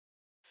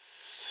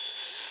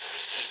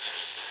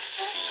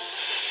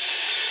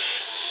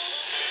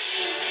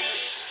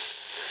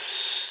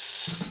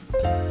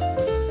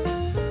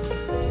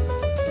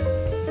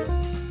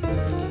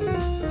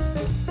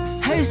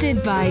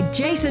hosted by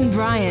Jason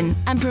Bryan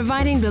and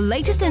providing the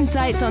latest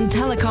insights on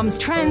telecoms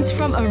trends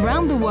from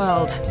around the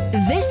world.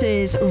 This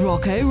is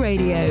Rocco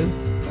Radio.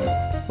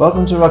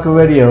 Welcome to Rocco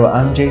Radio.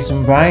 I'm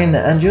Jason Bryan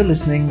and you're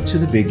listening to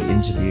The Big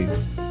Interview.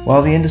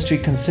 While the industry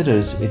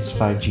considers its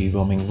 5G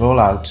roaming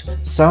rollout,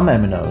 some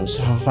MNOs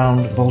have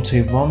found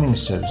VoLTE roaming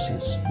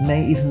services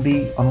may even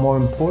be a more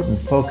important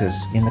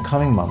focus in the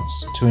coming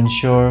months to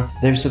ensure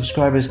their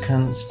subscribers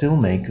can still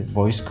make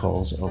voice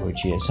calls over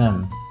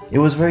GSM. It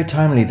was very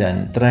timely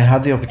then that I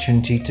had the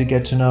opportunity to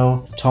get to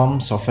know Tom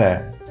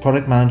Sofer,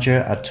 product manager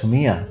at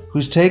Tomia,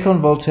 whose take on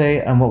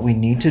VoLTE and what we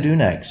need to do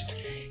next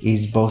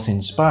is both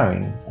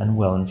inspiring and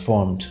well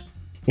informed.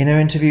 In our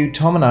interview,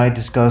 Tom and I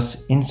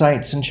discuss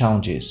insights and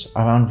challenges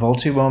around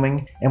VoLTE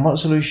roaming and what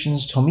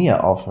solutions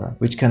Tomia offer,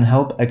 which can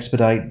help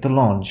expedite the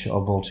launch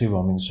of VoLTE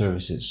roaming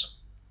services.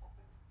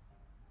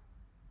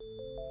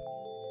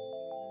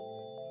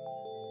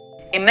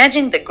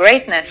 Imagine the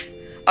greatness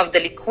of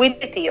the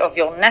liquidity of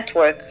your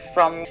network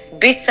from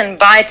bits and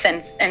bytes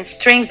and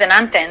strings and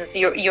antennas.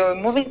 You're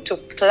moving to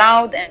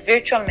cloud and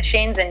virtual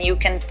machines, and you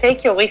can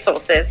take your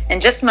resources and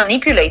just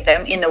manipulate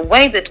them in a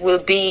way that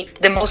will be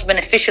the most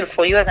beneficial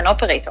for you as an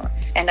operator.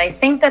 And I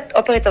think that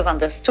operators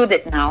understood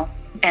it now,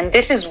 and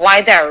this is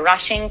why they are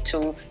rushing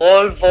to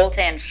roll VoLTE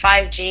and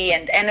 5G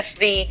and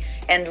NFV,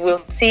 and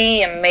we'll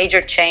see a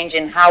major change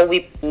in how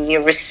we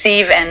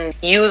receive and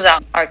use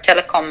our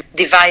telecom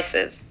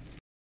devices.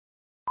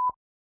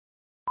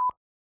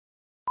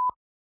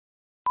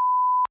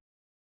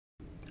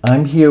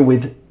 I'm here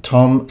with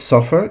Tom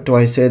Sofer. Do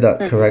I say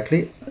that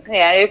correctly?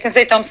 Yeah, you can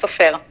say Tom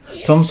Sofer.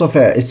 Tom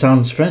Sofer. It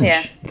sounds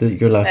French,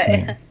 your last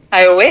name.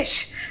 I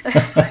wish.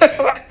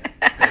 I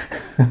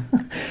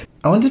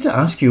wanted to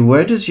ask you,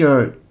 where does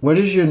your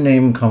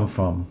name come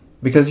from?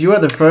 Because you are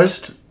the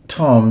first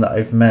Tom that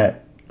I've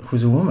met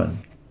who's a woman.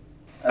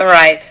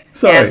 Right.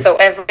 Sorry. Yeah, so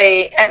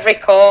every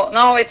call,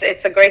 no,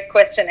 it's a great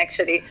question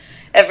actually.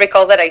 Every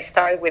call that I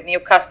start with new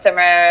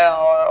customer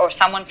or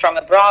someone from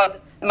abroad,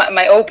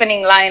 my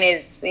opening line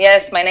is,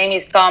 yes, my name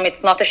is Tom,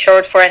 it's not a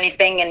short for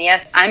anything, and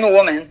yes, I'm a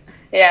woman.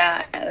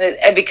 Yeah,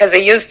 because I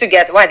used to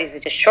get, what, is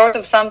it a short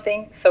of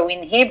something? So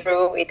in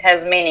Hebrew, it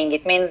has meaning.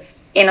 It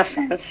means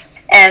innocence.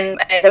 And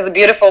it has a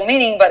beautiful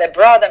meaning, but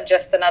abroad, I'm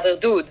just another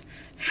dude.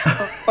 So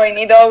I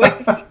need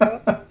always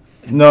to...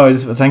 No,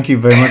 thank you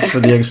very much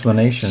for the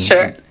explanation.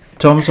 Sure.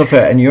 Tom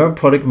Sofer, and you're a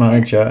product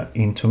manager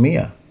in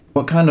Tomia.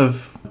 What kind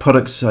of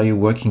products are you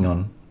working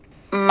on?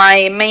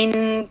 My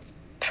main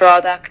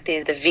product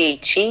is the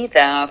VHE,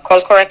 the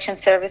call correction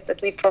service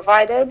that we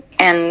provided,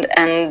 and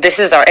this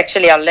is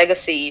actually our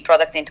legacy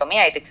product in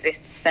Tomia. It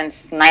exists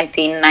since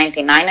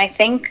 1999, I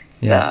think.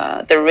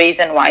 Yeah. The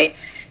reason why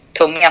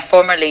Tomia,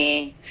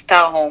 formerly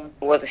Star Home,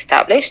 was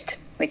established,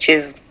 which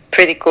is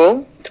pretty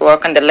cool to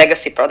work on the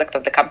legacy product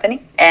of the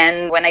company.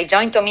 And when I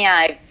joined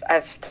Tomia,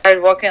 I've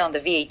started working on the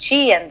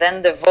VHE, and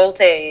then the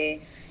VoLTE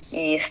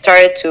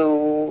started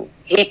to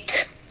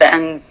hit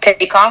and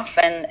take off,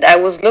 and I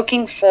was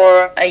looking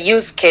for a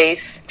use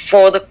case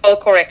for the call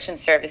correction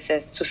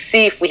services to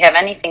see if we have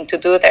anything to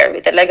do there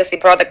with the legacy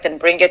product and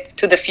bring it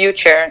to the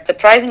future.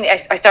 Surprisingly, I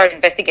started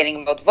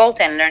investigating about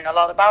VoLTE and learned a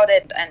lot about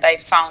it, and I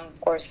found, of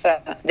course,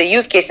 the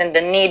use case and the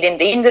need in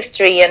the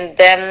industry, and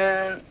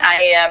then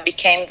I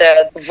became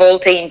the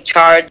VoLTE in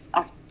charge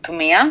of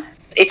Tomia.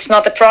 It's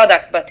not a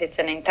product, but it's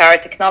an entire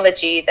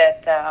technology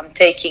that I'm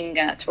taking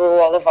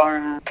through all of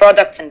our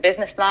products and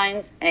business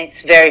lines. And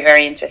it's very,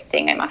 very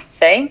interesting, I must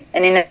say.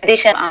 And in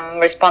addition,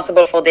 I'm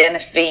responsible for the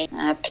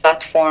NFV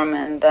platform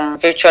and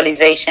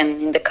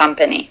virtualization in the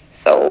company.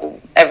 So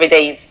every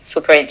day is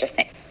super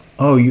interesting.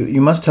 Oh,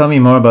 you must tell me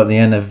more about the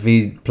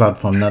NFV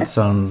platform. That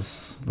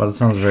sounds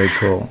very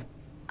cool.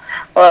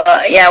 Well,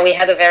 we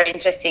had a very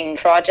interesting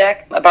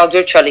project about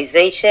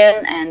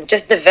virtualization and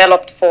just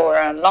developed for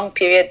a long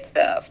period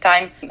of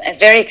time a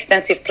very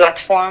extensive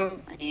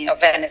platform of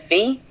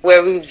NFV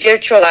where we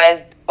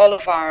virtualized all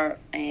of our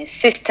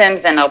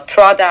systems and our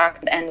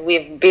product, and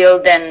we've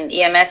built an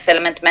EMS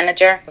element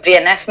manager,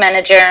 VNF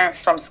manager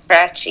from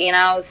scratch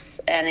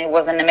in-house, and it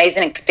was an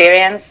amazing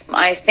experience.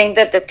 I think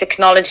that the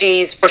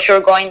technology is for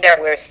sure going there.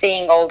 We're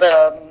seeing all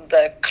the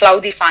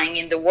cloudifying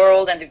in the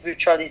world and the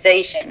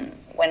virtualization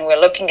when we're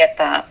looking at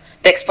the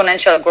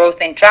exponential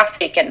growth in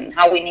traffic and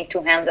how we need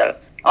to handle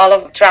all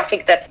of the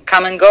traffic that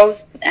come and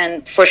goes.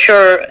 And for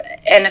sure,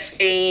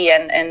 NFV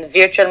and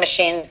virtual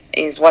machines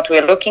is what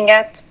we're looking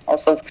at,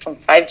 also from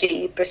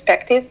 5G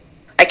perspective.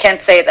 I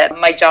can't say that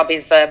my job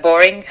is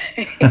boring.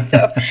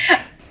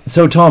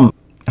 So Tom,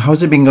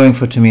 how's it been going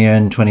for Tomia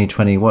in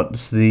 2020?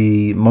 What's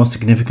the most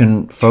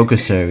significant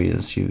focus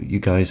areas you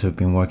guys have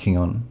been working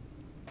on?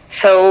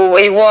 So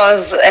it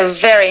was a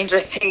very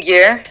interesting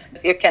year.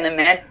 As you can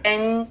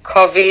imagine,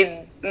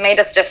 COVID made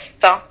us just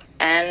stop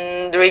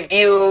and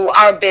review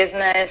our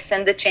business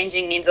and the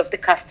changing needs of the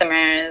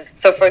customers.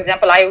 So for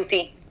example,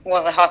 IoT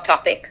was a hot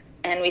topic,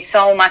 and we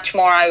saw much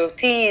more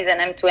IoTs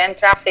and M2M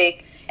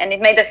traffic, And it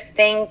made us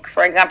think,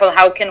 for example,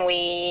 how can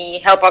we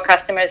help our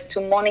customers to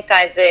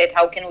monetize it?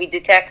 How can we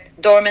detect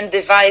dormant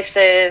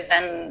devices?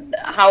 And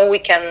how we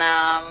can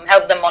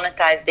help them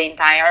monetize the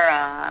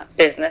entire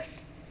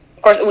business.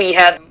 Of course, we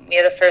had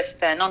the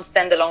first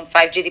non-standalone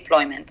 5G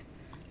deployment,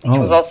 which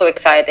was also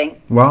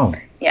exciting. Wow.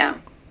 Yeah.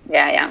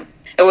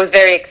 It was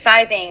very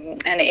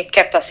exciting, and it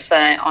kept us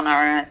on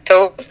our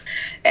toes.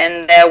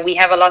 And we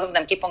have a lot of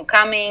them keep on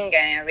coming,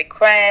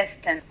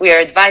 requests, and we are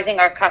advising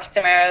our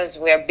customers.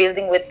 We are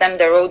building with them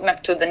the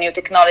roadmap to the new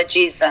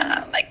technologies,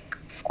 like,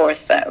 of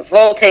course,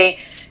 VoLTE,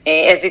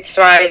 as it's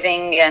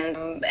rising,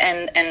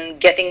 and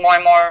getting more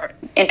and more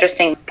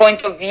interesting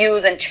point of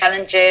views and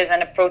challenges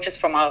and approaches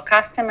from our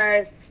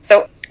customers.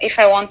 So if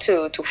I want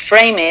to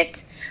frame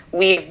it,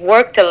 we've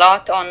worked a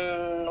lot on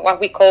what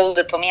we call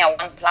the Tomia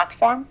One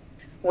platform,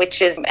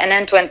 which is an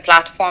end-to-end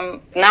platform.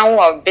 Now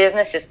our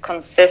business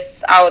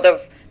consists out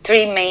of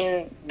three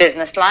main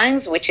business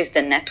lines, which is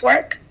the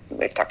network.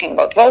 We're talking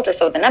about VoLTE,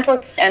 so the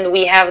network. And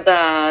we have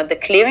the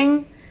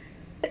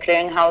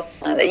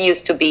clearinghouse that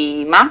used to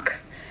be MAC,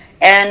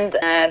 and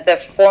the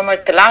former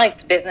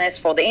Telarix business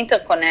for the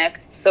interconnect.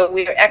 So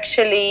we're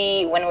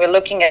actually, when we're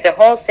looking at the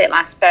wholesale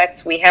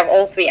aspects, we have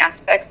all three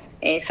aspects.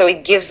 So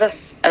it gives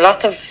us a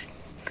lot of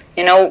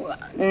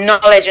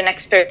knowledge and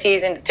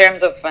expertise in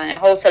terms of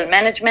wholesale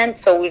management.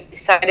 So we've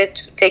decided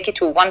to take it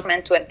to one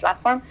end-to-end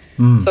platform.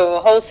 So a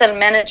wholesale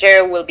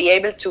manager will be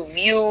able to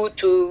view,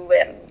 to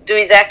do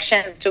his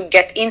actions, to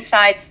get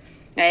insights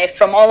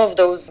from all of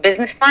those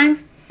business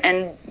lines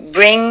and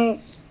bring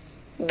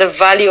the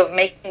value of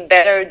making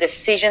better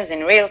decisions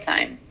in real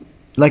time.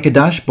 Like a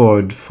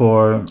dashboard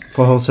for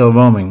wholesale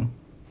roaming.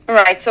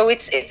 Right, so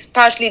it's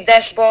partially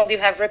dashboard, you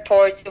have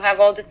reports, you have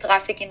all the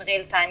traffic in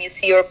real time, you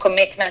see your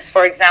commitments,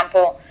 for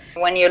example,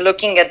 when you're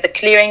looking at the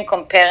clearing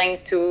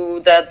comparing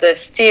to the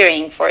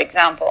steering, for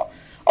example.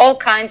 All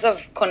kinds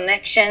of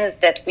connections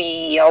that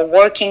we are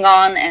working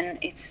on, and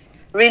it's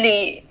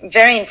really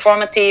very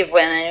informative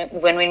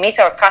when we meet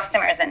our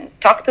customers and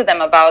talk to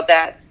them about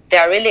that. They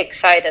are really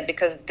excited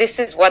because this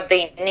is what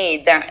they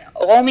need. The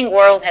roaming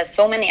world has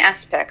so many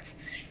aspects,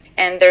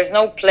 and there's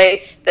no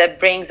place that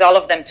brings all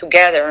of them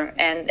together.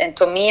 And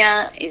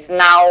Tomia is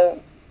now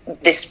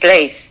this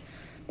place.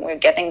 We're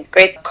getting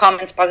great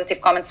comments, positive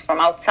comments from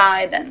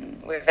outside,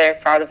 and we're very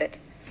proud of it.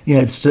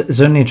 Yeah, it's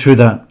certainly true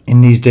that in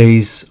these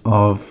days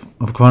of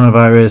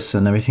coronavirus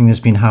and everything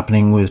that's been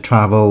happening with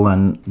travel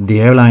and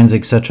the airlines,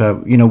 etc.,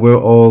 we're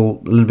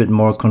all a little bit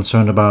more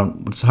concerned about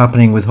what's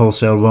happening with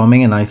wholesale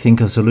roaming. And I think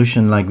a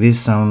solution like this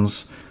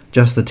sounds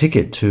just the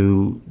ticket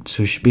to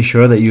be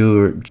sure that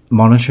you're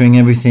monitoring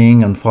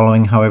everything and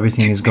following how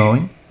everything is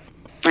going.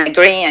 I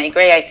agree.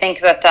 I think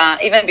that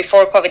even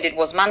before COVID, it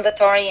was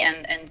mandatory,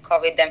 and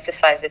COVID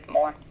emphasized it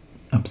more.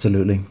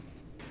 Absolutely.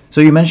 So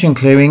you mentioned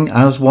clearing.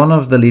 As one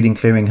of the leading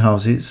clearing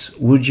houses,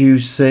 would you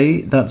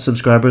say that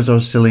subscribers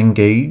are still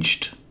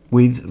engaged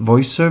with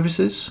voice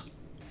services?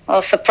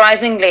 Well,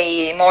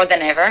 surprisingly, more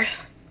than ever.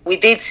 We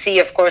did see,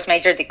 of course,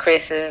 major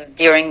decreases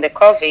during the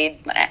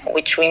COVID,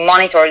 which we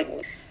monitored.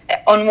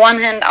 On one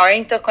hand, our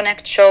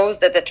interconnect shows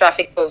that the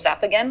traffic goes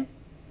up again.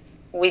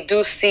 We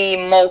do see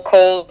more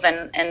calls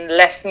and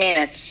less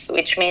minutes,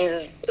 which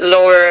means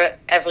lower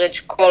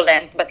average call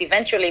length. But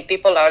eventually,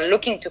 people are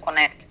looking to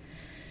connect.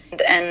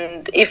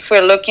 And if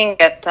we're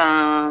looking at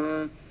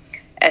the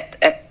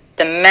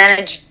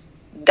managed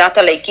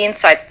data lake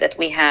insights that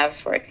we have,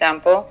 for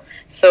example,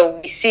 so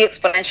we see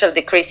exponential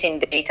decrease in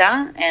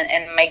data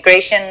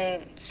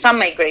and some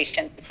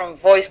migration from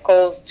voice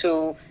calls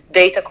to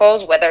data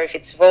calls, whether if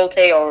it's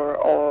VoLTE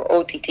or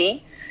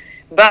OTT.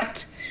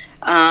 But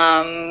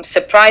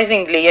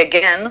surprisingly,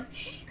 again,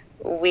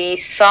 we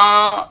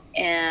saw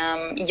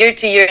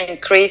year-to-year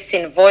increase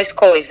in voice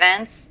call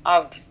events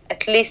of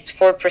at least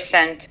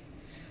 4%.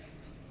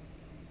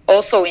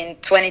 Also in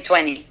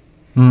 2020.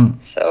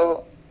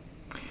 So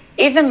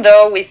even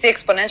though we see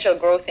exponential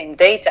growth in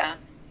data,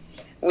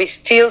 we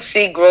still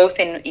see growth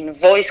in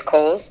voice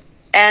calls,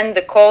 and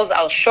the calls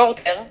are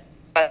shorter,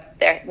 but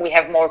we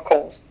have more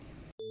calls.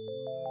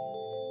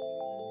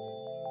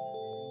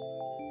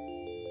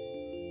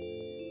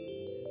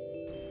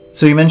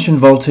 So you mentioned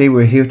VoLTE.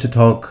 We're here to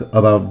talk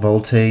about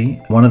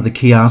VoLTE. One of the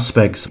key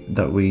aspects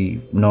that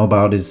we know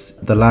about is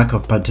the lack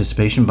of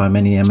participation by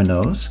many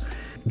MNOs.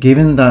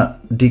 Given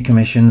that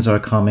decommissions are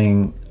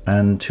coming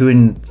and 2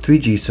 and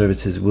 3G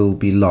services will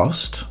be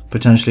lost,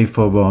 potentially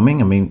for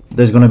roaming, I mean,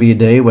 there's going to be a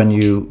day when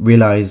you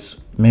realize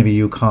maybe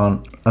you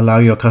can't allow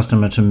your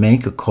customer to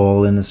make a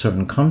call in a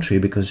certain country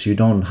because you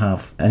don't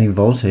have any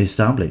VoLTE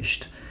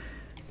established.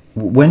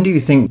 When do you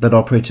think that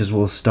operators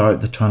will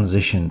start the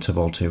transition to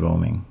VoLTE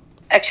roaming?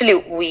 Actually,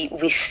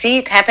 we see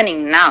it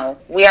happening now.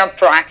 We are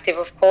proactive,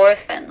 of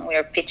course, and we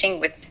are pitching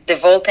with the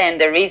VoLTE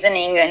and the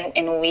reasoning,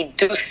 and we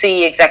do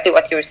see exactly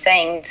what you're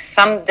saying.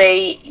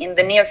 Someday in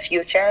the near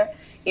future,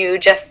 you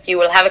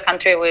will have a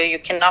country where you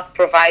cannot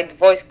provide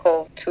voice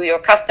call to your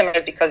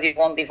customers because you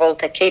won't be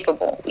VoLTE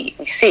capable. We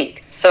see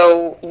it.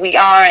 So we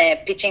are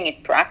pitching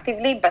it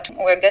proactively, but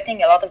we're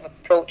getting a lot of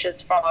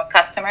approaches from our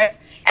customers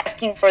as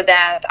asking for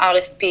that,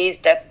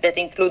 RFPs that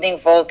including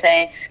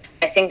Volte.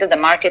 I think that the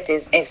market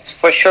is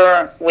for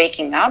sure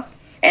waking up.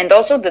 And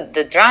also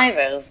the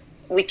drivers.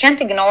 We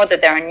can't ignore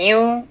that there are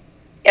new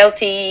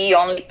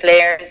LTE-only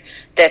players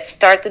that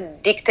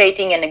started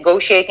dictating and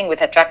negotiating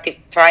with attractive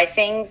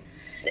pricing,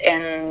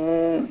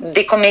 and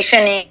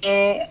decommissioning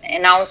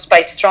announced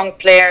by strong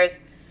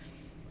players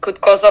could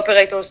cause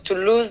operators to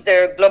lose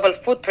their global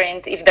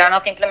footprint if they're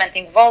not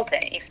implementing Volte.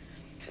 If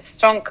a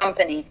strong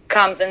company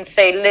comes and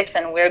say,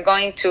 listen, we're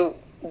going to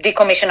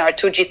decommission our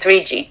 2G,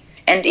 3G,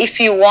 and if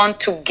you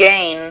want to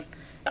gain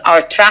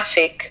our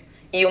traffic,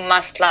 you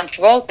must launch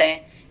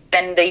Volte,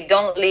 then they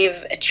don't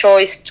leave a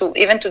choice to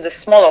even to the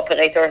small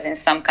operators in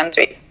some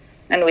countries.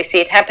 And we see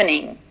it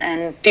happening. And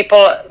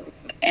people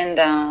in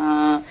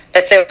the,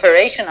 let's say,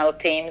 operational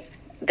teams,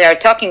 they are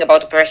talking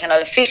about operational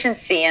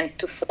efficiency and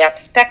to free up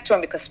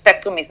spectrum, because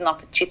spectrum is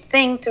not a cheap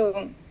thing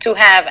to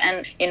have.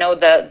 And, you know,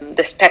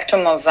 the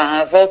spectrum of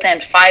Volte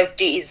and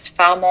 5G is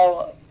far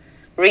more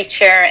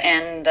richer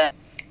and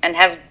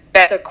have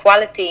better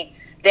quality.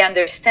 They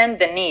understand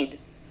the need.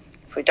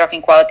 If we're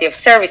talking quality of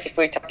service, if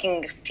we're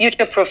talking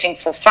future-proofing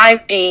for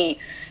 5G,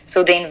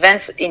 so they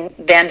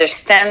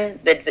understand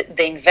that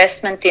the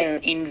investment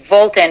in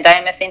Volte and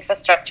IMS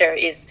infrastructure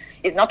is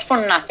not for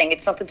nothing.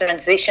 It's not a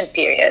transition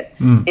period.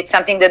 It's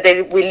something that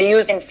they will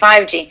use in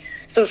 5G.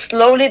 So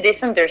slowly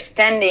this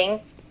understanding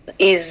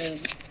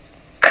is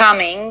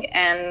coming,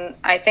 and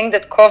I think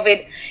that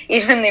COVID,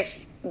 even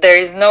if there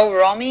is no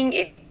roaming,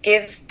 it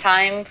gives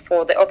time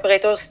for the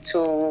operators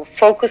to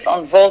focus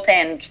on Volte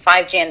and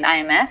 5G and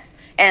IMS.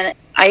 And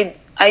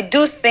I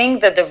do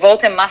think that the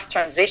Volte mass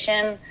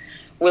transition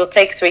will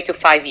take 3 to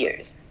 5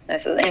 years.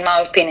 This is, in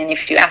my opinion,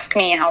 if you ask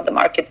me how the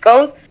market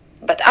goes.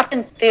 But up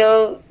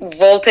until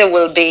Volte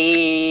will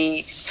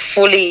be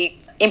fully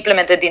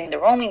implemented in the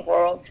roaming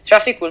world,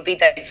 traffic will be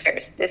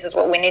diverse. This is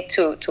what we need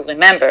to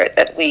remember,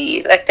 that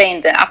we, let's say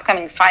in the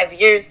upcoming 5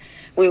 years,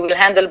 we will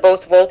handle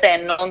both Volte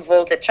and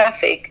non-Volte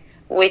traffic,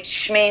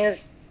 which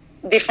means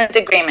different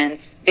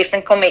agreements,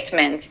 different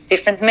commitments,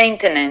 different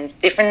maintenance,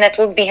 different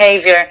network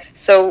behavior.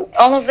 So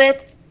all of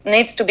it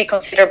needs to be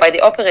considered by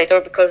the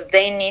operator, because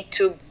they need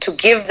to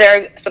give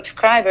their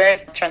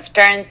subscribers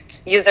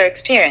transparent user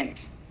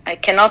experience. I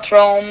cannot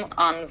roam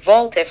on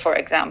Volte, for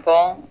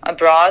example,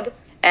 abroad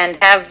and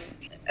have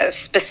a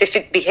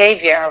specific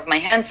behavior of my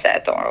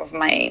handset or of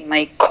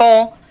my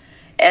call,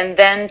 and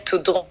then to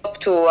drop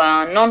to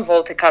a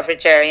non-Volte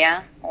coverage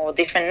area or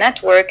different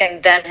network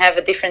and then have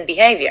a different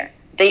behavior.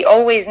 They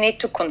always need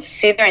to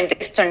consider in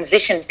this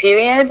transition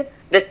period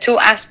the two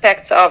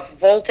aspects of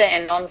Volte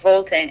and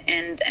non-Volte,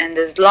 and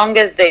as long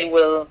as they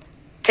will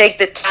take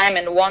the time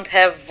and won't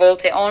have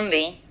Volte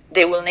only,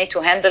 they will need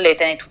to handle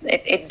it, and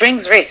it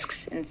brings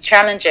risks and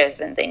challenges,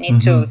 and they need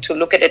to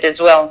look at it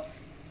as well.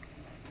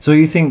 So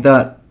you think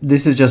that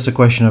this is just a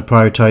question of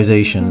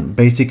prioritization?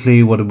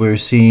 Basically, what we're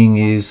seeing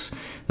is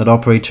that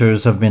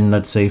operators have been,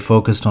 let's say,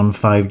 focused on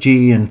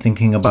 5G and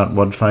thinking about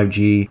what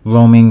 5G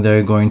roaming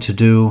they're going to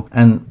do.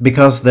 And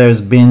because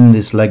there's been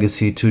this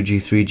legacy 2G,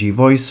 3G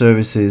voice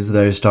services,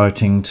 they're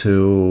starting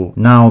to,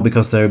 now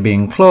because they're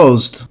being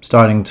closed,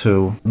 starting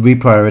to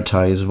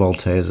reprioritize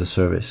Volte as a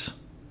service.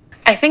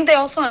 I think they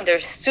also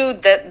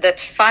understood that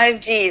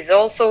 5G is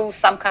also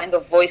some kind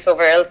of voice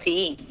over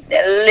LTE,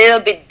 a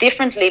little bit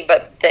differently,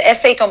 but the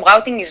SATOM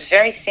routing is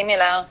very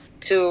similar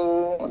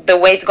to the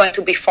way it's going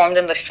to be formed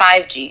in the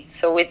 5G.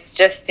 So it's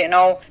just,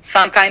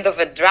 some kind of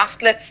a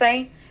draft, let's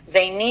say.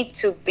 They need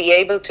to be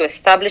able to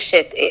establish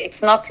it.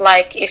 It's not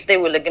like if they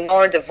will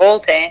ignore the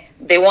Volte,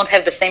 they won't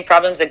have the same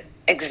problems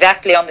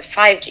exactly on the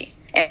 5G.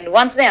 And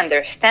once they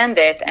understand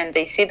it and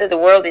they see that the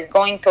world is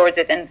going towards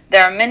it, and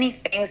there are many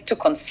things to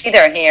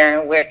consider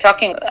here. We're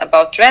talking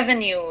about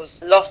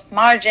revenues, lost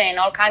margin,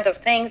 all kinds of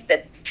things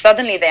that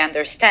suddenly they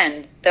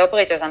understand. The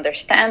operators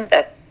understand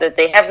that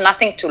they have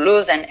nothing to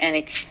lose, and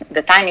it's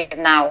the time is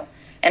now.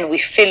 And we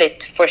feel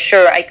it for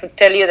sure. I could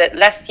tell you that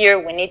last year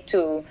we needed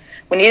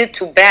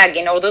to beg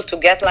in order to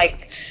get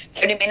like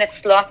 30-minute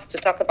slots to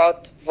talk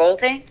about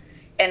Volte.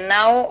 And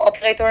now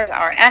operators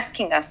are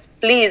asking us,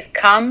 please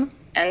come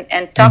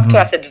and talk to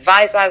us,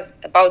 advise us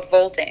about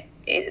Volte.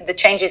 The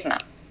change is now.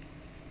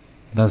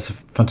 That's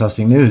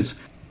fantastic news.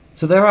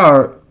 So there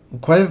are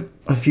quite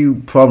a few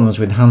problems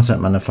with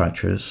handset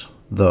manufacturers,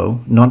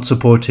 though, not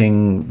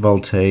supporting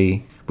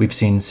Volte. We've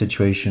seen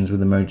situations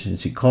with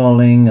emergency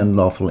calling and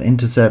lawful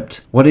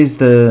intercept. What is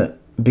the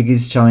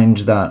biggest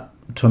challenge that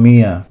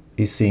Tomia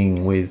is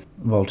seeing with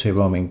Volte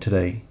roaming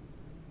today?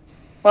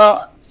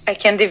 Well, I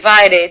can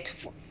divide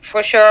it.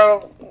 For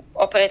sure,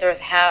 operators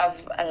have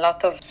a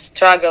lot of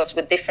struggles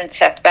with different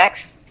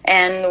setbacks,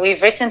 and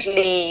we've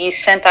recently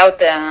sent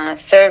out a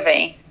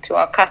survey to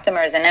our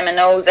customers and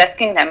MNOs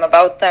asking them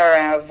about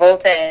their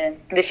Volte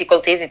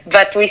difficulties.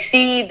 But we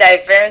see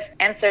diverse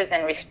answers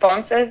and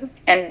responses,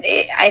 and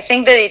I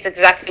think that it's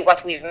exactly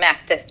what we've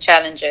mapped as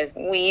challenges.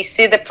 We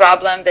see the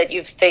problem that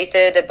you've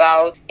stated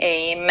about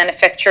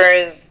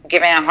manufacturers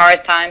giving a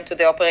hard time to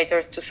the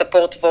operators to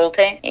support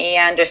Volte.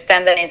 I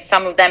understand that in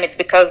some of them it's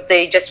because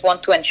they just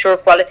want to ensure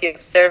quality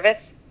of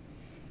service.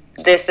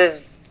 this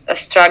is a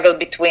struggle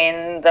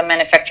between the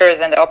manufacturers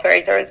and the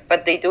operators,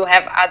 but they do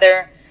have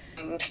other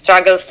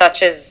struggles,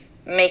 such as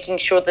making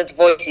sure that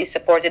voice is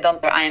supported on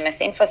their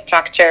IMS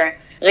infrastructure,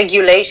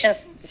 regulations,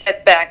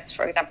 setbacks,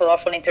 for example,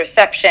 awful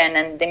interception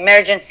and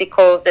emergency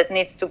calls that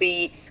needs to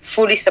be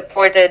fully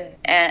supported,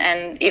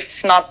 and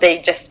if not,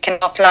 they just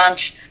cannot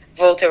launch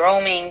VoLTE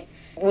roaming.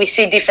 We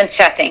see different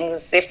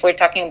settings. If we're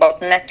talking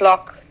about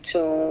NetLock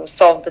to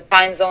solve the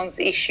time zones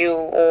issue,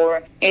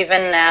 or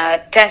even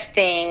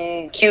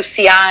testing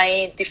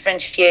QCI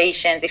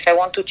differentiations. If I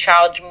want to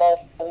charge more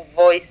for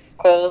voice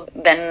calls,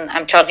 then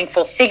I'm charging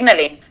for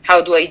signaling.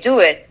 How do I do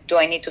it? Do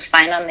I need to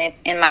sign on it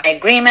in my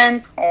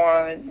agreement?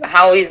 Or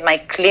how is my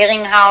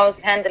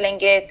clearinghouse handling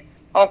it?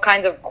 All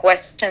kinds of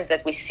questions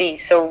that we see.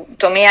 So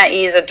Tomia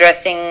is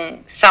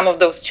addressing some of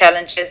those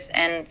challenges,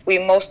 and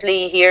we're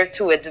mostly here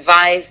to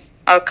advise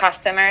our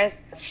customers,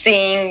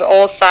 seeing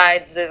all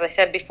sides, as I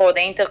said before,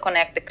 the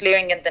interconnect, the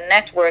clearing, and the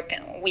network.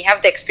 And we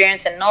have the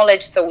experience and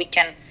knowledge, so we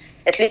can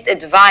at least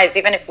advise,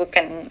 even if we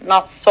can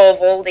not solve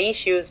all the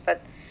issues.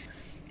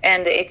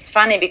 And it's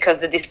funny because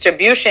the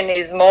distribution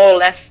is more or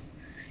less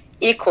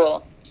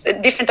equal.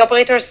 Different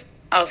operators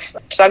are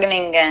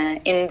struggling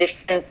in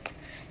different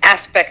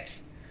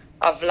aspects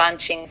of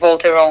launching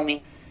VoLTE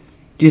roaming.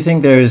 Do you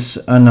think there's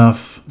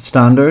enough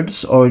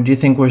standards, or do you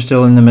think we're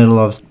still in the middle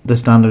of the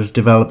standards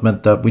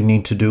development that we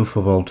need to do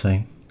for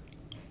VoLTE?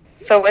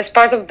 So as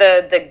part of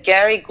the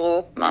Gary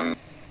group,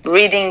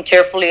 reading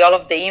carefully all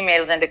of the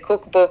emails and the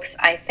cookbooks,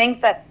 I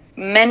think that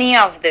many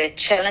of the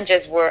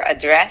challenges were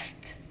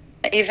addressed,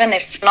 even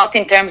if not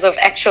in terms of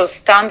actual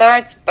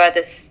standards, but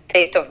a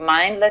state of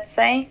mind, let's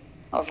say,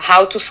 of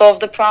how to solve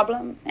the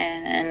problem.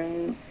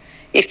 And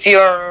if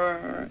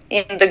you're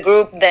in the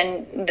group,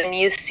 then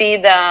you see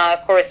the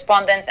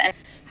correspondence and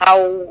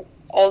how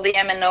all the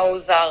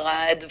MNOs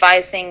are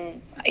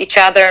advising each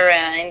other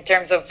in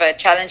terms of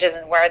challenges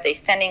and where are they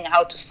standing,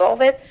 how to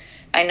solve it.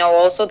 I know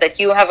also that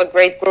you have a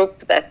great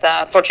group that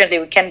fortunately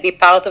we can't be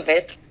part of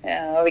it.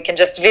 We can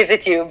just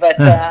visit you, but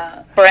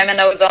for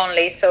MNOs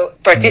only. So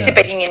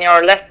participating in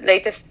your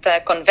latest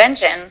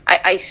convention,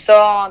 I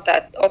saw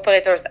that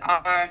operators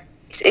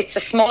it's a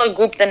smaller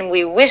group than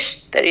we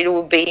wish that it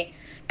would be,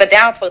 but they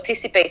are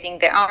participating,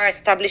 they are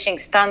establishing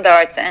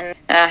standards and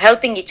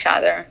helping each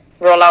other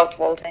roll out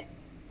VoLTE.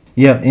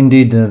 Yeah,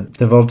 indeed. The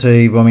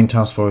VoLTE Roaming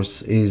Task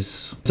Force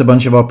is a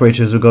bunch of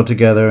operators who got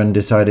together and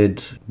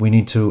decided we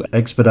need to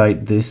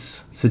expedite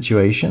this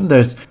situation.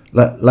 There's,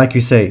 like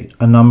you say,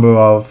 a number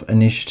of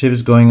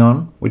initiatives going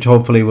on, which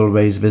hopefully will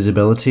raise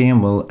visibility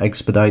and will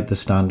expedite the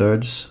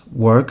standards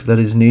work that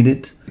is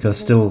needed, because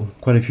still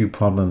quite a few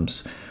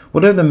problems.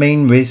 What are the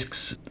main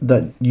risks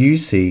that you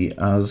see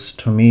as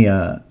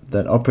Tomia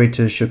that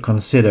operators should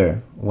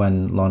consider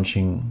when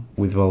launching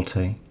with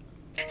VoLTE?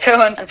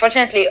 So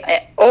unfortunately,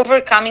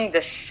 overcoming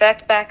the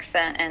setbacks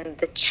and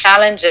the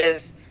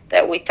challenges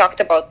that we talked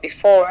about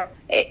before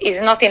is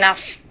not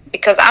enough,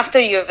 because after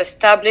you have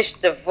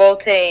established the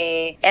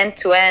VoLTE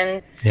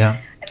end-to-end,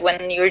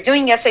 when you're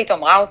doing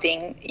SATOM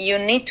routing, you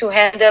need to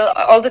handle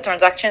all the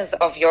transactions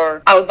of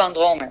your outbound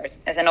roamers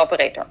as an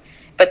operator.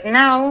 But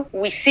now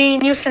we see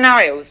new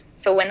scenarios.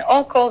 So when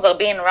all calls are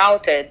being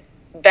routed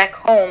back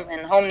home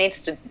and home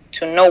needs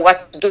to know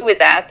what to do with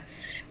that,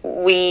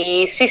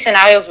 we see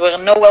scenarios where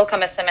no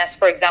welcome SMS,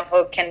 for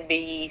example, can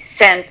be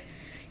sent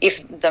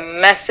if the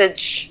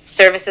message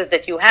services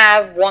that you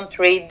have won't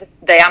read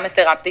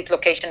diameter update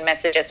location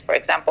messages, for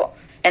example.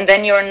 And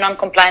then you're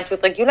non-compliant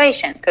with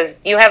regulation, because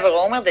you have a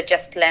roamer that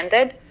just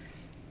landed.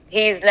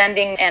 He's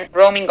landing and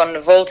roaming on the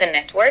VoLTE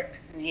network.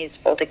 He's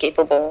VoLTE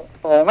capable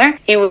roamer.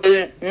 He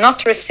will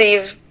not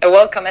receive a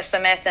welcome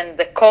SMS and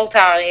the call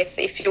tariff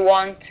if you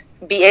won't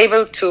be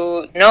able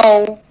to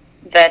know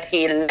that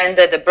he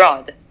landed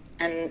abroad.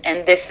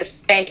 And this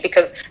is changed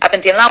because up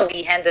until now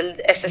we handled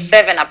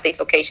SS7 update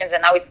locations,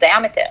 and now it's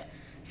diameter.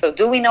 So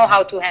do we know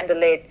how to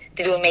handle it?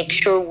 Did we make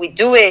sure we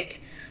do it?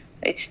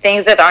 It's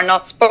things that are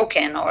not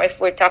spoken. Or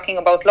if we're talking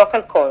about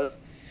local calls,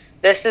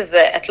 this is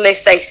at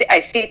least I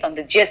see it on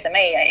the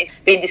GSMA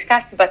being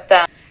discussed. But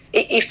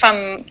if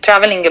I'm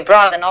traveling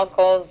abroad and all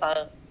calls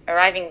are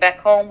arriving back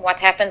home, what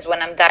happens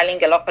when I'm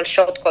dialing a local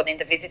shortcode in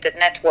the visited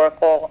network,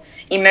 or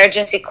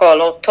emergency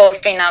call, or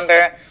toll-free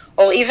number,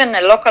 or even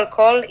a local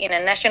call in a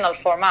national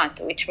format,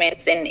 which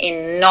means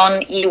in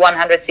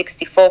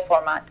non-E164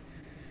 format?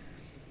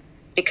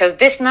 Because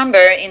this number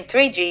in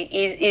 3G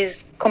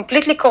is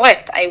completely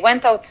correct. I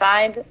went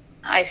outside,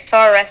 I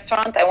saw a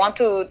restaurant, I want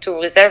to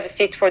reserve a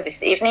seat for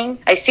this evening.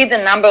 I see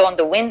the number on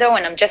the window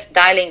and I'm just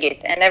dialing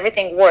it and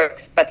everything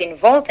works. But in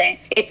VoLTE,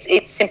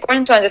 it's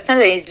important to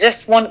understand that it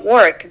just won't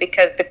work,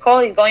 because the call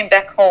is going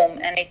back home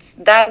and it's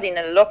dialed in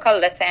a local,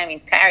 let's say I'm in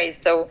Paris,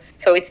 so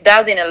it's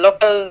dialed in a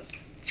local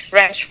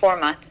French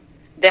format.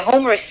 The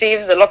home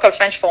receives a local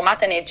French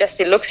format and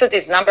he looks at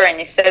his number and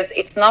he says,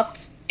 it's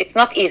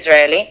not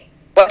Israeli.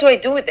 What do I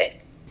do with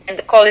it? And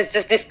the call is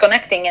just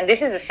disconnecting. And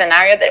this is a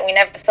scenario that we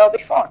never saw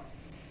before.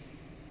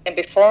 And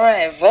before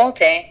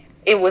VoLTE,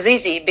 it was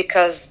easy,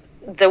 because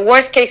the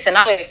worst case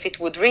scenario, if it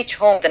would reach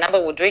home, the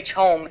number would reach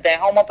home, the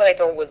home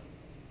operator would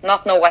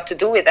not know what to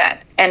do with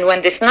that. And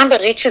when this number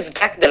reaches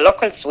back the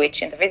local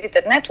switch in the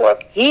visited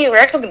network, he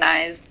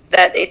recognized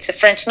that it's a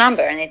French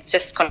number and it's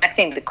just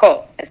connecting the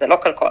call as a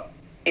local call.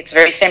 It's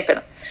very simple.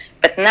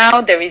 But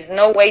now there is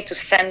no way to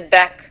send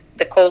back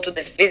the call to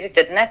the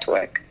visited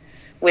network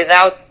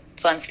without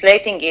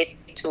translating it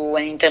to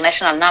an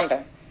international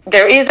number.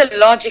 There is a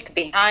logic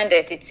behind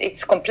it.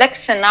 It's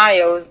complex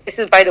scenarios. This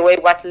is, by the way,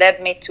 what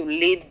led me to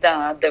lead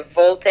the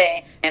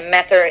Volte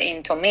matter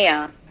in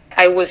Tomia.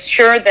 I was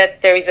sure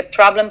that there is a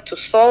problem to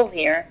solve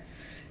here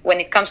when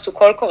it comes to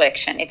call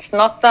correction. It's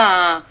not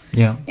the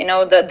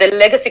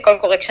legacy call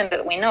correction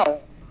that we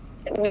know.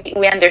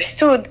 We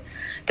understood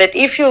that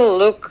if you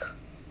look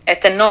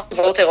at a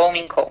non-Volte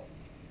roaming call,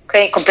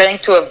 okay, comparing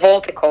to a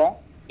Volte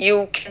call,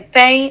 you can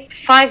pay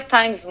 5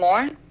 times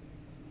more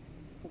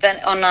than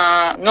on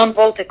a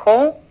non-Volte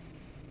call.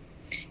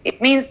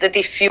 It means that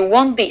if you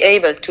won't be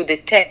able to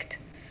detect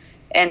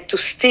and to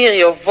steer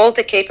your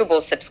Volte-capable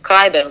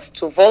subscribers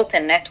to Volte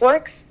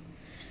networks,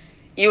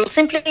 you will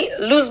simply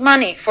lose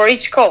money for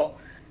each call.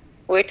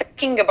 We're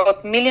talking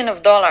about millions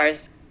of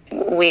dollars.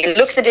 We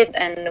looked at it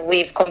and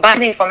we've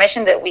combined the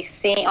information that we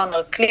see on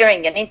our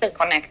clearing and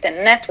interconnect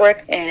and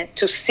network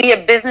to see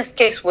a business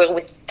case where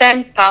with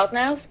 10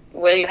 partners,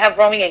 where you have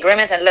roaming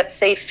agreement and let's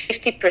say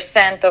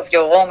 50% of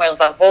your roamers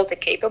are Volte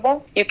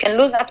capable, you can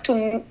lose up to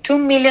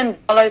 $2 million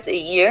a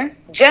year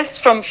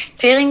just from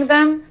steering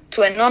them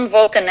to a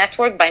non-Volte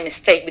network by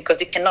mistake, because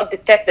you cannot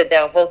detect that they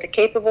are Volte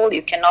capable.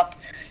 You cannot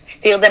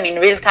steer them in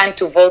real time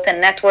to Volte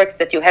networks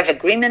that you have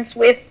agreements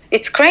with.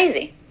 It's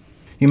crazy.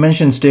 You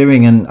mentioned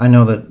steering, and I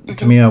know that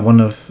Tomia, one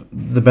of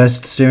the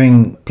best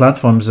steering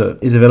platforms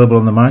is available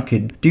on the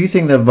market. Do you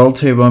think that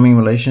Volte roaming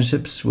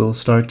relationships will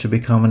start to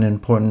become an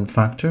important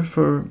factor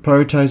for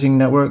prioritizing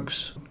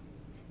networks?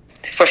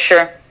 For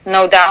sure,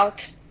 no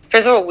doubt.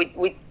 First of all,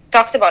 we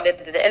talked about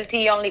it. The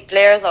LTE-only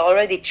players are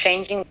already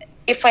changing.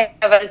 If I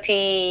have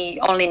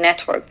LTE-only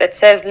network that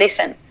says,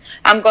 listen,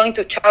 I'm going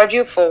to charge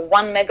you for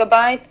 1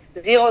 megabyte,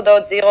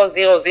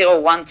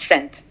 0.0001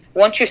 cent.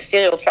 Won't you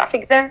steer your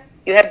traffic there?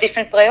 You have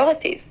different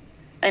priorities.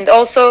 And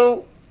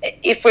also,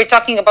 if we're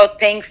talking about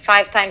paying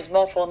 5 times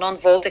more for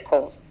non-Volte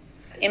calls,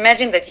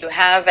 imagine that you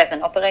have, as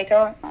an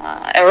operator,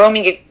 a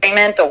roaming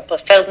agreement or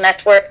preferred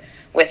network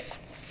with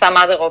some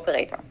other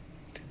operator,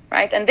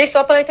 right? And this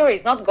operator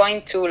is not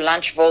going to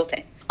launch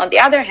Volte. On the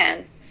other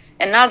hand,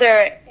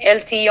 another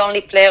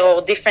LTE-only player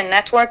or different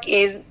network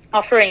is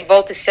offering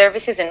Volte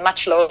services in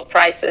much lower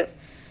prices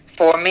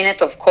for a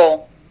minute of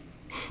call.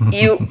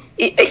 You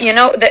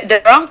know,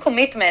 the wrong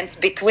commitments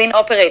between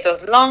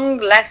operators,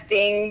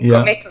 long-lasting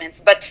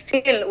commitments, but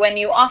still, when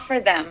you offer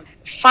them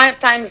 5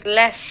 times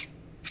less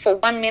for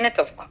 1 minute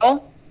of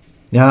call.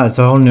 Yeah, it's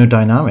a whole new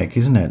dynamic,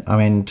 isn't it? I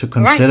mean, to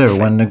consider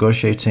when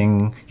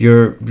negotiating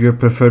your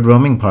preferred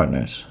roaming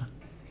partners.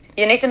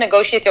 You need to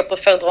negotiate your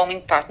preferred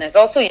roaming partners.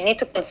 Also, you need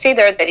to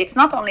consider that it's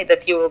not only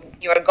that you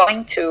are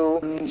going to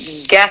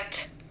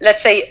get,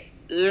 let's say,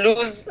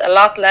 lose a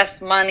lot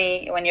less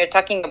money when you're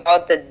talking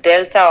about the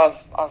delta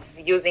of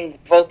using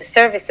Volte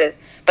services,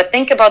 but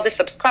think about the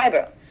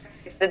subscriber.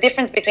 It's the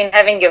difference between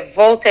having a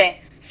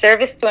Volte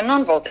service to a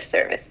non-Volte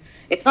service.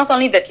 It's not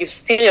only that you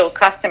steer your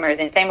customers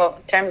in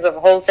terms of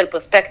wholesale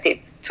perspective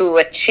to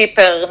a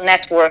cheaper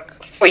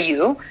network for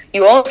you,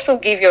 you also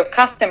give your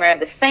customer at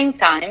the same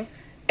time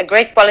a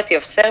great quality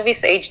of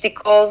service, HD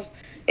calls.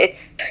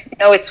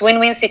 It's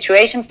win-win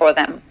situation for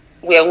them.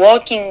 We are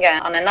working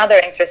on another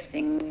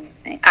interesting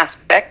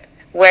aspect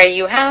where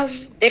you have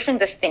different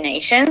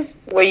destinations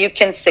where you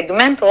can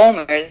segment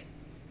roamers.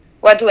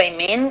 What do I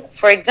mean?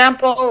 For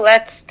example,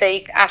 let's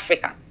take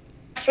Africa.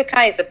 Africa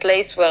is a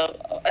place where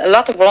a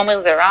lot of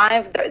roamers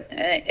arrive.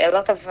 A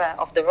lot of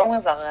the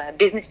roamers are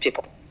business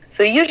people.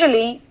 So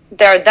usually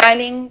they are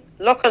dialing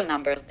local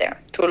numbers there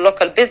to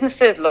local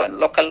businesses,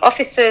 local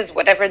offices,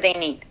 whatever they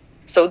need.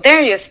 So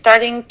there you're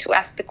starting to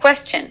ask the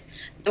question,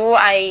 do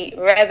I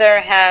rather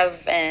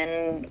have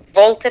a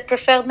Volte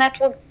preferred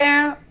network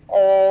there,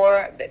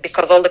 or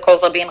because all the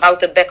calls are being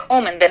routed back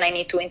home and then I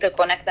need to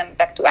interconnect them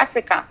back to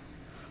Africa,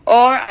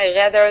 or I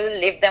rather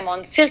leave them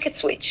on circuit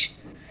switch?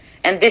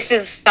 And this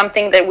is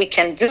something that we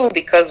can do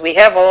because we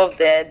have all of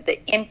the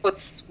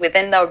inputs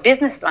within our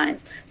business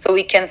lines, so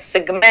we can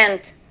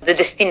segment the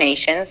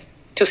destinations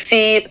to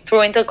see through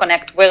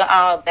interconnect where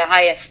are the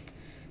highest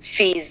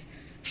fees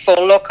for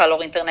local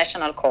or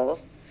international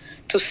calls,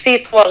 to see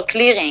through our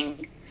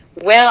clearing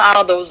where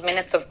are those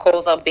minutes of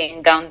calls are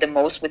being done the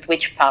most with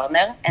which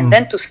partner, and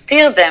then to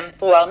steer them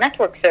through our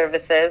network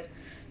services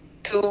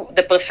to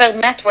the preferred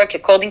network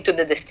according to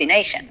the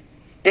destination.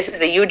 This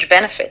is a huge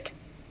benefit.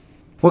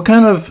 What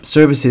kind of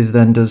services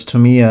then does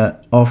Tomia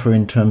offer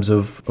in terms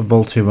of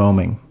Volte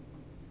roaming?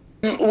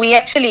 We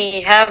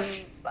actually have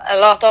a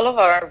lot. All of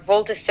our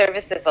Volte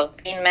services are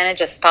being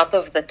managed as part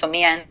of the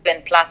Tomia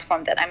end-to-end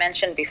platform that I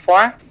mentioned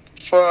before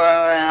for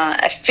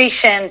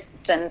efficient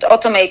and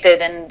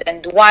automated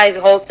and wise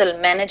wholesale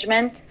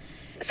management.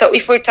 So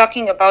if we're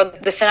talking about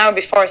the scenario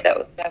before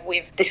that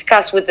we've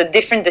discussed with the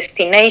different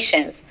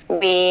destinations,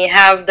 we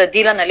have the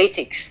deal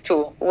analytics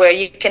tool where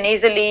you can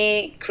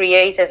easily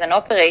create as an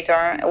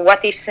operator a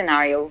what-if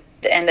scenario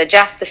and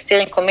adjust the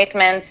steering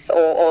commitments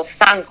or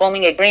some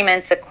roaming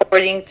agreements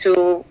according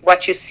to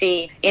what you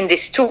see in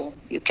this tool.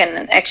 You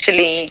can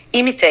actually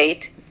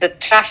imitate the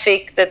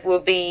traffic that will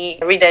be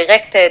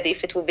redirected,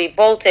 if it will be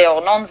VoLTE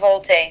or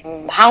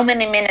non-VoLTE, how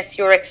many minutes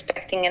you're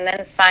expecting, and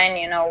then sign,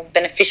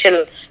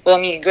 beneficial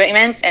roaming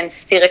agreements and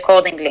steer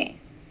accordingly.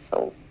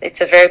 So it's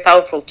a very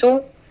powerful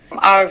tool.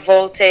 Our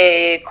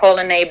VoLTE call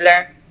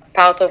enabler,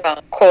 part of our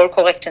call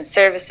correction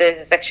services,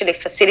 is actually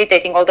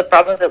facilitating all the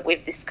problems that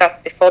we've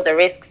discussed before, the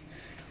risks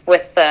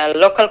with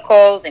local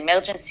calls,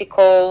 emergency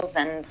calls,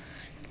 and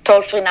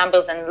toll-free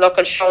numbers and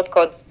local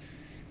shortcodes.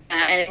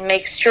 And it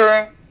makes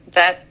sure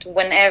that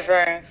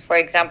whenever, for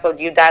example,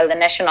 you dial the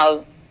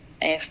national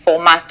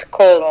format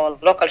call or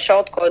local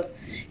shortcode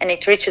and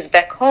it reaches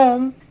back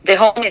home, the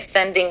home is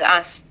sending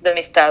us the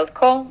misdialed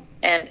call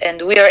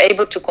and we are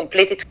able to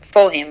complete it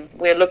for him.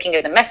 We're looking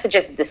at the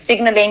messages, the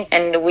signaling,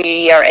 and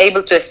we are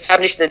able to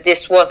establish that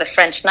this was a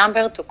French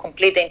number to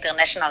complete the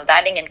international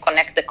dialing and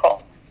connect the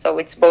call. So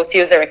it's both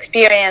user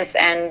experience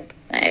and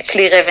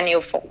clear revenue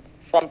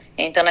from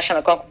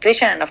international call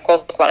completion and, of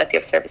course, quality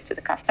of service to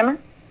the customer.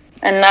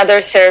 Another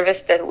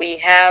service that we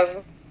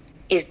have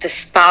is the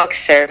Spark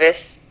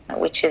service,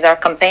 which is our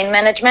campaign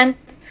management.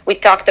 We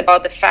talked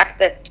about the fact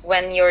that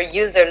when your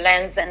user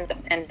lands and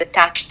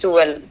attached to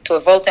a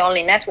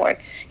VoLTE-only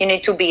network, you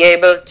need to be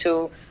able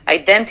to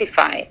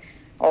identify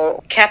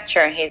or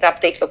capture his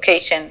update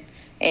location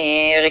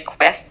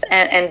request.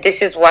 And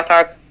this is what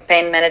our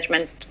campaign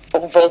management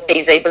for VoLTE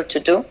is able to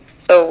do.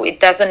 So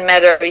it doesn't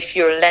matter if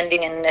you're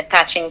landing and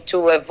attaching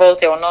to a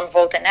VoLTE or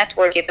non-VoLTE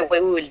network, either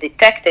way we will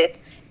detect it.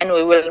 And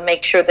we will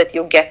make sure that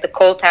you get the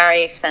call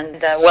tariffs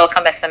and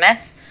welcome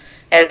SMS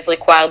as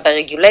required by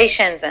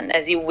regulations and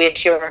as you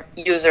wish your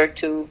user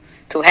to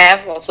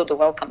have, also the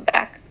welcome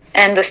back.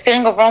 And the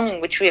steering of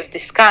roaming, which we have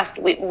discussed,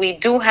 we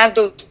do have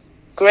those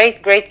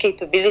great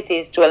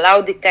capabilities to allow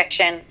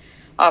detection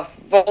of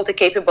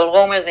VoLTE-capable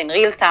roamers in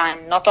real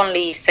time, not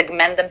only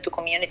segment them to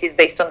communities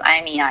based on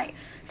IMEI.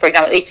 For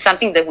example, it's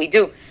something that we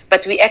do,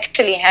 but we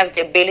actually have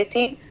the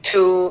ability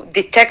to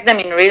detect them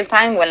in real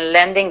time when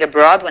landing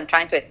abroad, when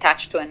trying to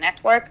attach to a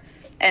network,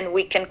 and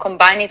we can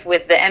combine it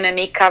with the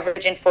MME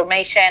coverage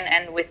information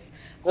and with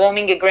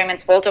roaming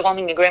agreements, VoLTE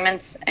roaming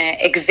agreements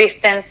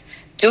existence.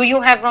 Do you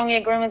have roaming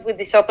agreement with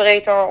this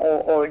operator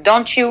or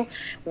don't you?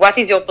 What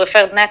is your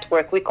preferred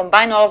network? We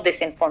combine all of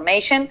this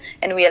information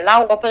and we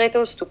allow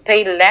operators to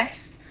pay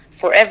less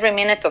for every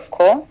minute of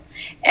call,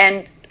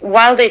 and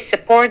while they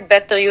support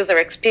better user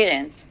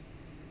experience.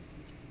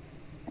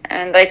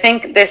 And I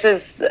think this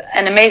is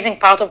an amazing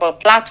part of our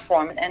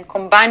platform, and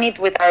combine it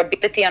with our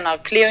ability on our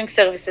clearing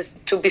services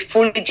to be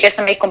fully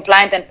GSMA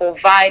compliant and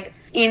provide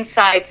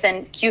insights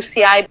and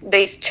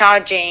QCI-based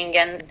charging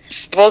and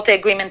VoLTE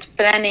agreement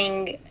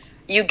planning.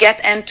 You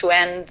get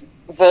end-to-end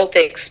VoLTE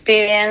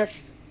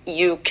experience.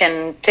 You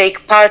can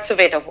take parts of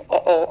it or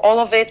all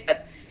of it,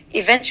 but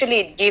eventually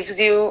it gives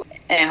you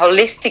a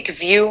holistic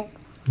view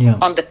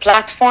on the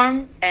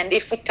platform. And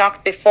if we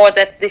talked before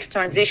that this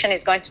transition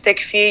is going to take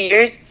a few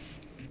years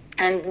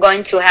and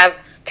going to have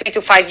 3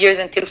 to 5 years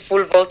until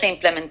full VoLTE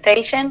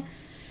implementation,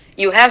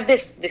 you have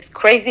this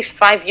crazy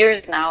 5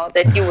 years now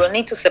that you will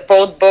need to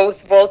support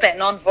both VoLTE and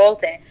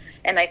non-VoLTE.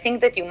 And I think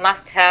that you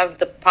must have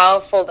the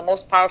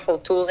most powerful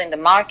tools in the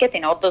market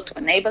in order to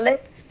enable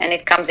it. And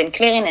it comes in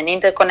clearing and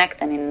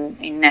interconnect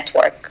and in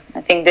network.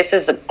 I think this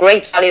is a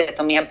great value that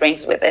Omia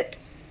brings with it.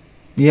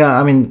 Yeah,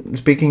 I mean,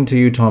 speaking to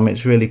you, Tom,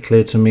 it's really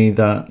clear to me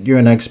that you're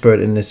an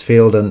expert in this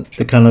field, and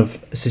the kind of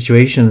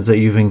situations that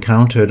you've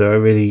encountered are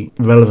really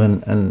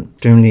relevant and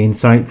extremely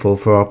insightful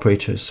for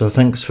operators. So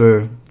thanks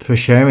for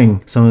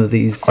sharing some of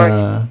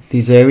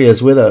these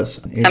areas with us.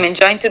 I'm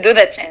enjoying to do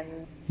that.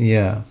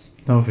 Yeah,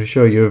 no, for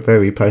sure. You're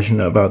very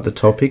passionate about the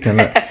topic,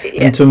 and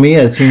and to me,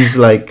 it seems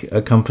like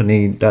a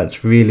company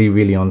that's really,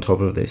 really on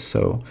top of this.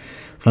 So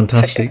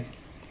fantastic.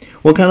 Sure.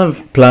 What kind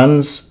of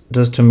plans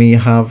does Tomia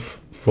have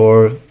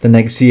for the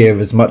next year,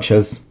 as much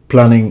as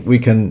planning we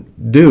can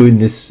do in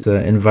this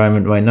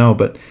environment right now,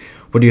 but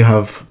what do you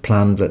have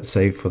planned, let's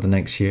say, for the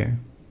next year?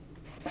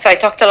 So I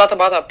talked a lot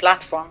about our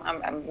platform.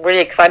 I'm really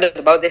excited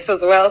about this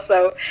as well.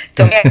 So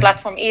Tomia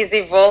platform is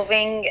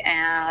evolving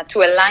to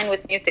align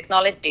with new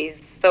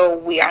technologies. So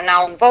we are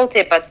now on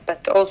VoLTE,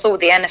 but also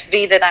the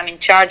NFV that I'm in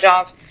charge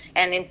of,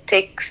 and it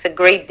takes a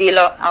great deal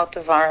out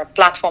of our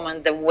platform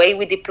and the way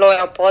we deploy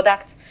our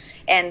products,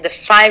 and the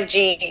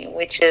 5G,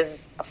 which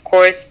is, of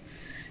course,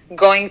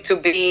 going to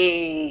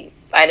be,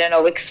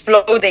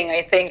 exploding,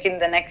 I think, in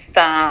the next,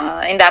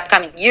 in the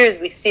upcoming years.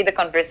 We see the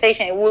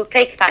conversation. It will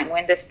take time. We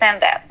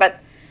understand that. But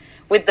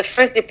with the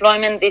first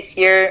deployment this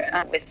year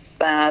with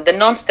the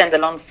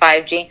non-standalone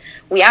 5G,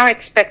 we are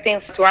expecting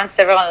to run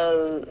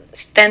several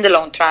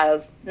standalone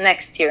trials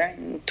next year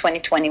in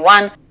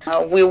 2021.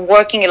 We're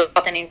working a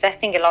lot and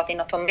investing a lot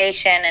in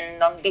automation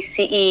and on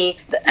BCE,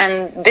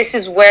 and this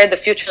is where the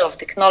future of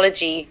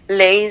technology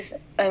lays.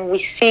 And we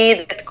see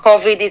that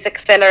COVID is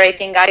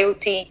accelerating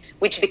IoT,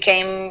 which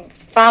became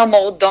far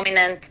more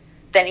dominant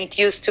than it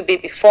used to be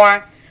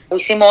before. We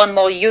see more and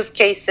more use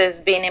cases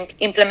being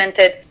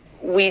implemented.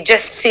 We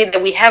just see that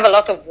we have a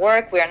lot of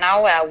work. We are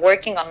now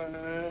working on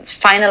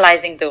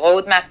finalizing the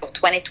roadmap of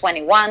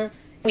 2021.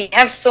 We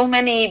have so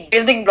many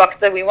building blocks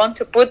that we want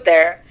to put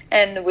there,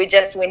 and we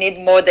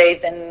need more days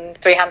than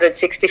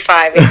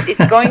 365.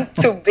 It's going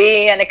to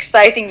be an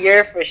exciting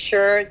year for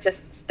sure.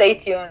 Just stay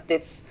tuned.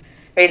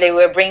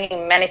 We're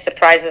bringing many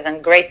surprises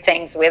and great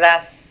things with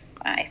us.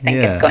 I think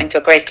it's going to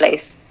a great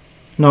place.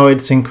 No,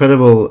 it's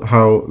incredible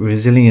how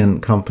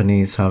resilient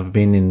companies have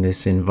been in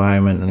this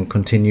environment and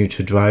continue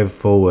to drive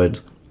forward.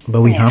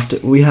 But we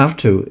have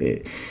to.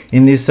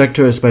 In this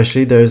sector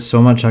especially, there's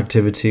so much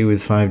activity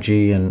with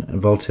 5G and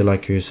VoLTE,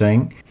 like you're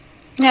saying.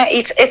 Yeah,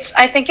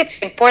 I think it's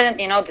important,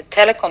 the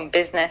telecom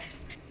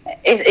business.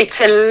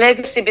 It's a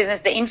legacy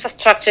business, the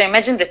infrastructure.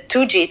 Imagine the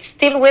 2G, it's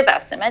still with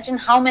us. Imagine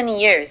how many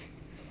years.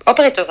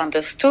 Operators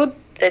understood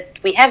that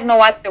we have no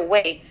other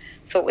way.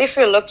 So if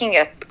you're looking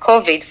at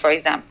COVID, for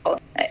example,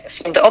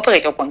 from the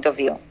operator point of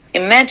view,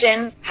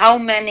 imagine how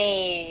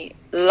many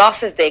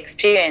losses they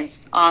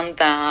experienced on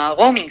the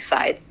roaming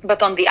side.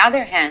 But on the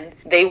other hand,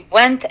 they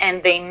went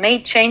and they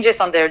made changes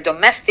on their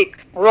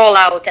domestic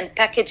rollout and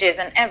packages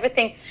and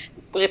everything.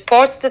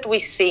 Reports that we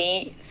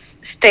see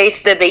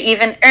states that they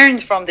even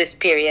earned from this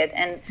period.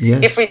 And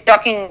if we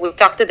talked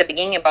at the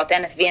beginning about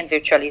NFV and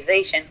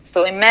virtualization.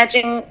 So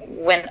imagine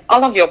when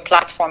all of your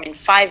platform in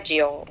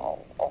 5G or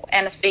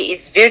NFV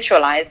is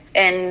virtualized,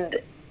 and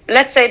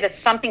let's say that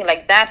something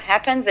like that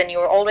happens and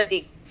you're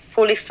already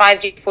fully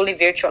 5G, fully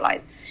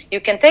virtualized.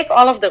 You can take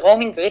all of the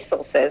roaming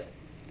resources,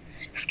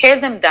 scale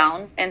them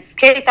down, and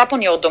scale it up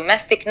on your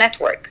domestic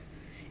network.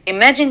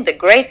 Imagine the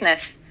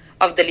greatness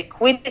of the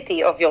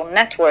liquidity of your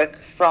network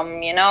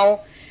from,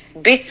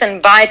 bits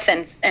and bytes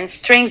and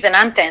strings and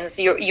antennas.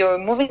 You're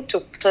moving to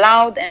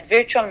cloud and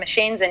virtual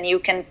machines, and you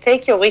can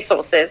take your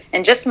resources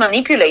and just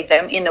manipulate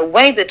them in a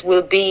way that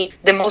will be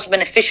the most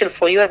beneficial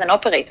for you as an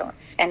operator.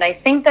 And I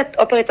think that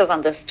operators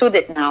understood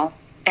it now.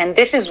 And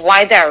this is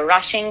why they are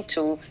rushing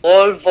to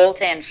roll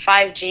VoLTE and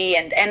 5G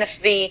and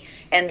NFV,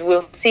 and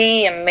we'll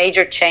see a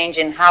major change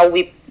in how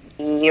we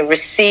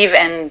receive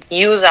and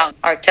use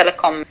our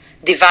telecom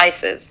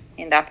devices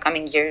in the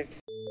upcoming years.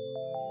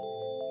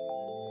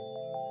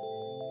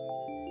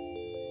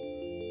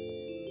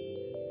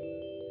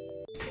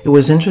 It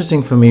was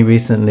interesting for me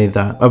recently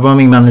that a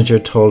roaming manager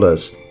told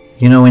us,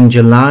 in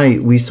July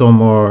we saw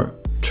more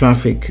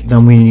traffic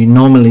than we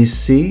normally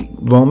see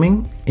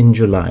roaming in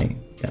July,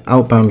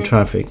 outbound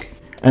traffic.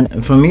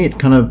 And for me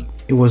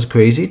it was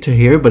crazy to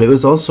hear, but it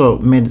was also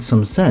made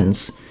some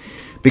sense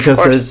because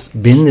there's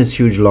been this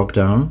huge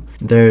lockdown.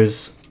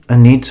 There's a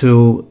need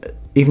to,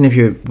 even if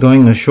you're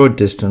going a short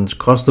distance,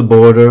 cross the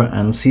border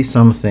and see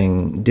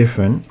something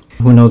different.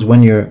 Who knows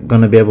when you're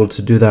going to be able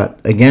to do that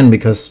again,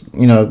 because,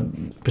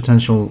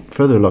 potential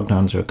further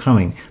lockdowns are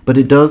coming. But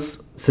it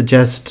does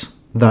suggest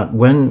that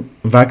when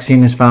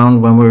vaccine is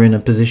found, when we're in a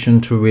position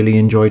to really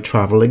enjoy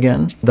travel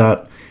again,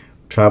 that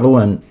travel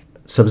and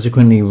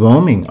subsequently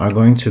roaming are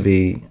going to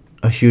be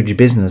a huge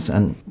business.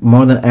 And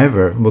more than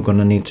ever, we're going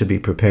to need to be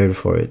prepared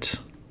for it.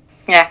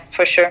 Yeah,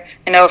 for sure.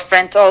 A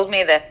friend told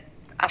me that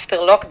after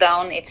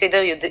lockdown, it's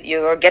either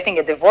you're getting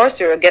a divorce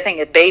or you're getting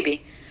a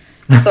baby.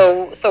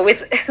 So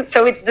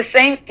it's the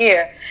same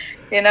here,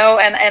 and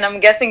I'm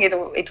guessing it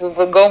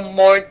will go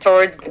more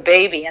towards the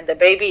baby, and the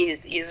baby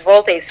is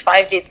VoLTE, is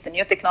 5G, it's the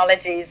new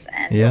technologies,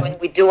 and when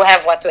we do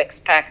have what to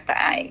expect,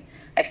 I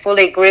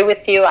fully agree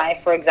with you. I,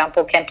 for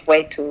example, can't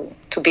wait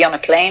to be on a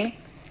plane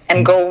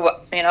and go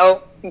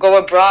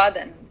abroad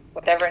and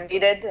whatever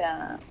needed,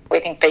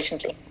 waiting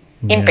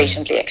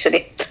impatiently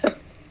actually.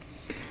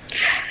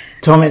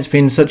 Tom, it's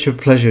been such a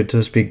pleasure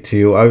to speak to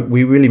you.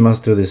 We really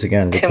must do this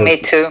again. To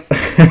me too.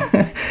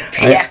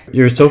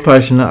 You're so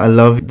passionate. I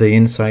love the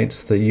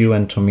insights that you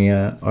and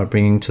Tomia are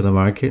bringing to the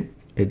market.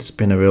 It's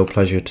been a real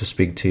pleasure to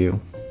speak to you.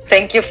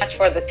 Thank you much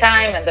for the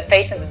time and the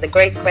patience and the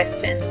great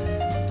questions.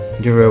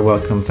 You're very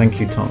welcome.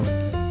 Thank you, Tom.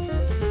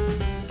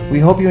 We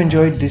hope you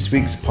enjoyed this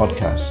week's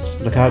podcast.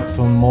 Look out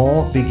for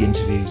more big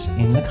interviews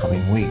in the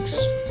coming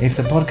weeks. If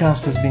the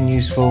podcast has been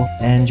useful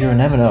and you're an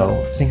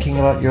MNO thinking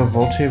about your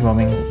VoLTE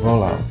roaming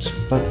rollout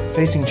but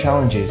facing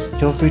challenges,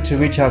 feel free to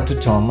reach out to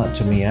Tom at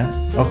Tomia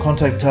or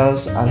contact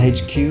us at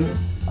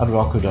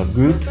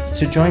hq@rocco.group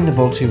to join the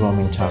VoLTE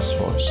Roaming Task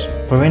Force.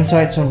 For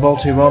insights on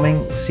VoLTE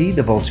roaming, see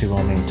the VoLTE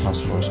Roaming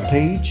Task Force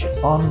page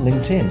on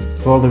LinkedIn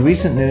for all the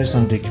recent news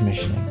on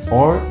decommissioning,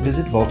 or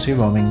visit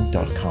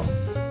VoLTEroaming.com.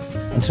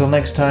 Until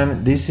next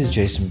time, this is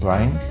Jason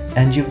Bryan,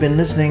 and you've been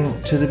listening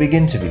to The Big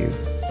Interview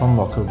on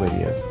Rocco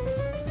Radio.